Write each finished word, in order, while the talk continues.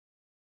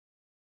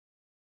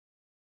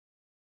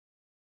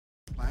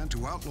Plan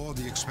to outlaw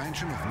the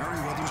expansion of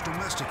Merryweather's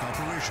domestic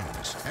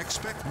operations.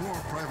 Expect more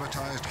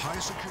privatized high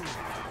security.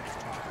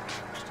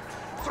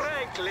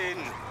 Franklin!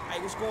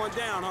 Hey, what's going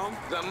down, home?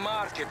 The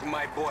market,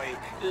 my boy.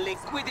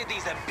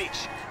 Liquidity's a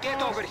bitch.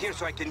 Get over here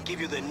so I can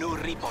give you the new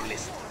repo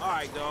list. All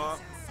right, dog.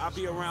 I'll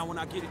be around when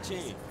I get a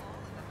chance.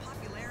 The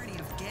popularity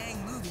of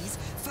gang movies,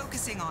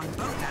 focusing on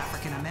both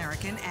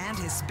African-American and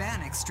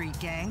Hispanic street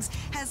gangs,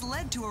 has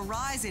led to a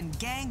rise in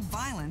gang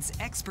violence,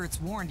 experts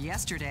warned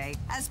yesterday,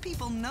 as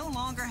people no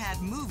longer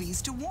had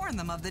movies to warn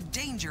them of the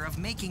danger of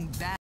making bad